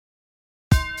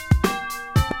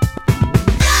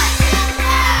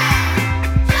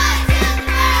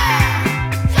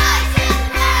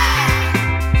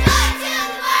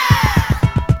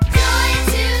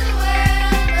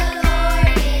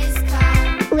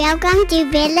Welcome to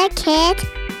Villa Kids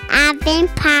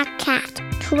Advent Podcast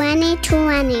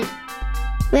 2020,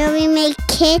 where we make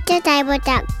kids disciples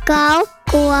that go,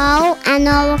 grow, and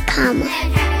overcome.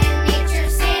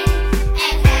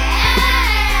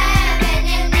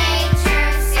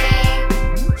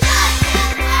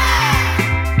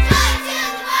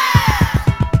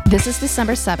 This is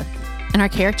December 7th, and our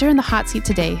character in the hot seat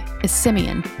today is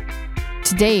Simeon.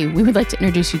 Today, we would like to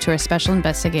introduce you to our special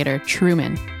investigator,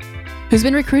 Truman, who's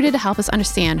been recruited to help us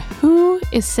understand who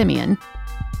is Simeon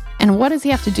and what does he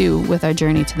have to do with our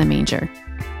journey to the manger.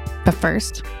 But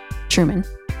first, Truman,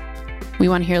 we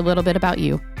want to hear a little bit about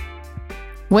you.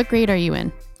 What grade are you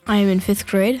in? I am in 5th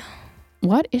grade.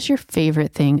 What is your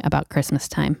favorite thing about Christmas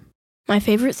time? My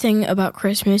favorite thing about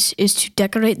Christmas is to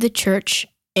decorate the church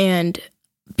and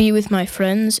be with my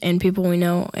friends and people we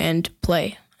know and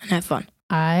play and have fun.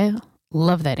 I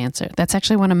love that answer. That's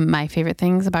actually one of my favorite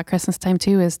things about Christmas time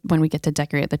too, is when we get to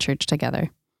decorate the church together.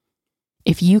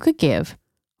 If you could give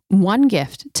one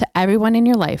gift to everyone in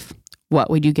your life, what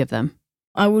would you give them?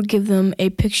 I would give them a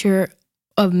picture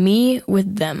of me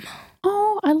with them.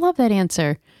 Oh, I love that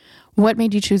answer. What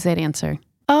made you choose that answer?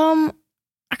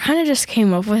 I kind of just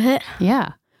came up with it. Yeah,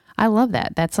 I love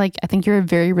that. That's like, I think you're a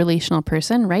very relational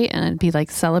person, right? And it'd be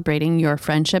like celebrating your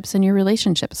friendships and your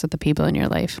relationships with the people in your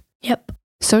life. Yep.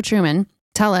 So Truman,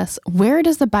 tell us, where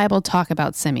does the Bible talk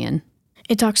about Simeon?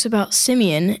 It talks about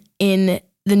Simeon in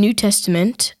the New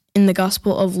Testament, in the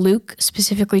Gospel of Luke,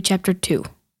 specifically chapter 2.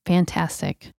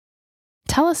 Fantastic.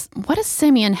 Tell us, what does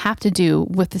Simeon have to do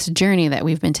with this journey that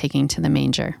we've been taking to the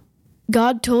manger?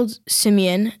 God told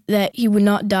Simeon that he would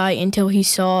not die until he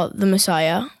saw the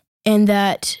Messiah, and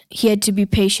that he had to be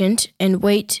patient and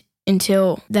wait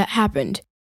until that happened.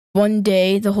 One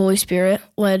day, the Holy Spirit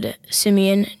led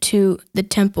Simeon to the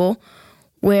temple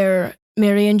where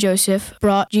Mary and Joseph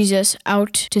brought Jesus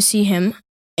out to see him,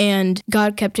 and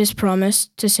God kept his promise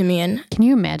to Simeon. Can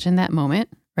you imagine that moment,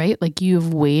 right? Like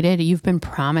you've waited, you've been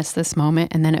promised this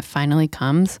moment, and then it finally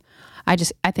comes. I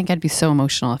think I'd be so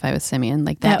emotional if I was Simeon.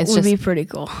 Like that would be pretty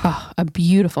cool. Oh, a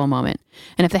beautiful moment.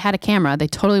 And if they had a camera, they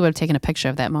totally would have taken a picture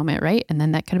of that moment, right? And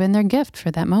then that could have been their gift for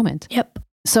that moment. Yep.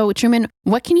 So Truman,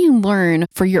 what can you learn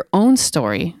for your own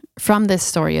story from this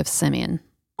story of Simeon?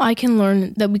 I can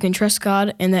learn that we can trust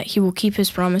God and that he will keep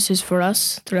his promises for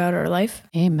us throughout our life.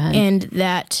 Amen. And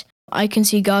that I can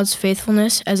see God's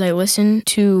faithfulness as I listen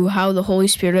to how the Holy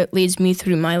Spirit leads me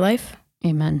through my life.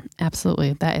 Amen.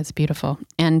 Absolutely. That is beautiful.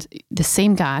 And the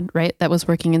same God, right, that was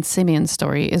working in Simeon's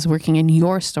story is working in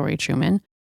your story, Truman,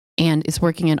 and is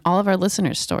working in all of our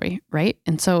listeners' story, right?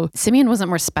 And so Simeon wasn't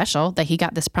more special that he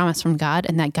got this promise from God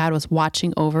and that God was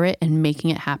watching over it and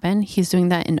making it happen. He's doing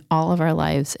that in all of our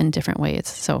lives in different ways.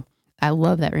 So I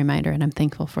love that reminder and I'm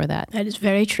thankful for that. That is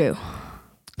very true.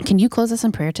 Can you close us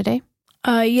in prayer today?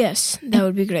 Yes, that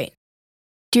would be great.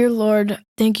 Dear Lord,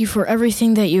 thank you for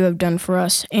everything that you have done for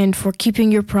us and for keeping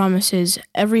your promises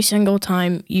every single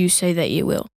time you say that you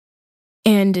will.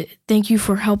 And thank you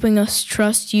for helping us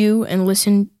trust you and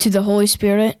listen to the Holy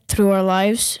Spirit through our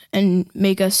lives and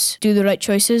make us do the right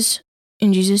choices.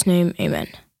 In Jesus' name, amen.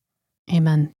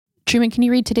 Amen. Truman, can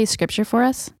you read today's scripture for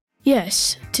us?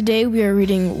 Yes, today we are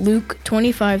reading Luke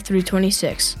 25 through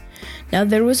 26. Now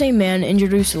there was a man in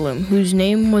Jerusalem whose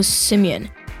name was Simeon.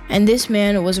 And this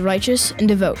man was righteous and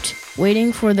devout,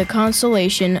 waiting for the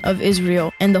consolation of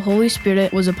Israel, and the Holy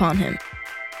Spirit was upon him.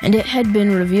 And it had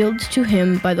been revealed to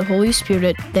him by the Holy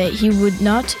Spirit that he would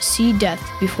not see death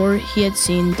before he had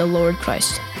seen the Lord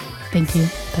Christ. Thank you.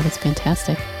 That was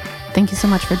fantastic. Thank you so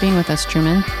much for being with us,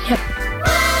 Truman. Yep.